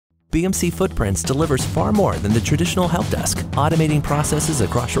BMC FootPrints delivers far more than the traditional help desk, automating processes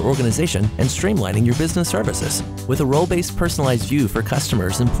across your organization and streamlining your business services. With a role-based personalized view for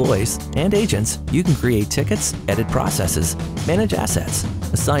customers, employees, and agents, you can create tickets, edit processes, manage assets,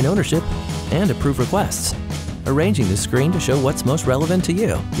 assign ownership, and approve requests. Arranging the screen to show what's most relevant to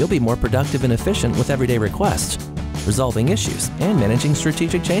you, you'll be more productive and efficient with everyday requests, resolving issues, and managing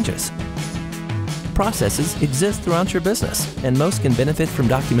strategic changes. Processes exist throughout your business, and most can benefit from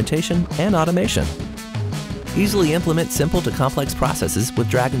documentation and automation. Easily implement simple to complex processes with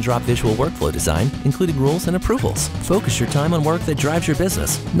drag-and-drop visual workflow design, including rules and approvals. Focus your time on work that drives your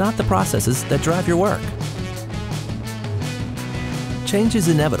business, not the processes that drive your work. Change is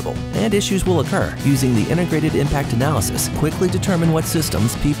inevitable, and issues will occur. Using the integrated impact analysis, quickly determine what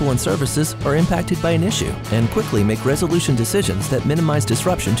systems, people, and services are impacted by an issue, and quickly make resolution decisions that minimize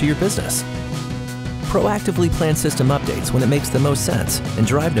disruption to your business. Proactively plan system updates when it makes the most sense, and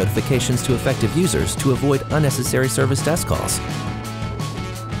drive notifications to effective users to avoid unnecessary service desk calls.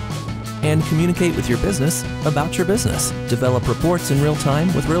 And communicate with your business about your business. Develop reports in real time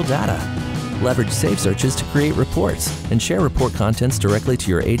with real data. Leverage Save Searches to create reports, and share report contents directly to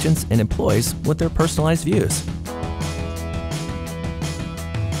your agents and employees with their personalized views.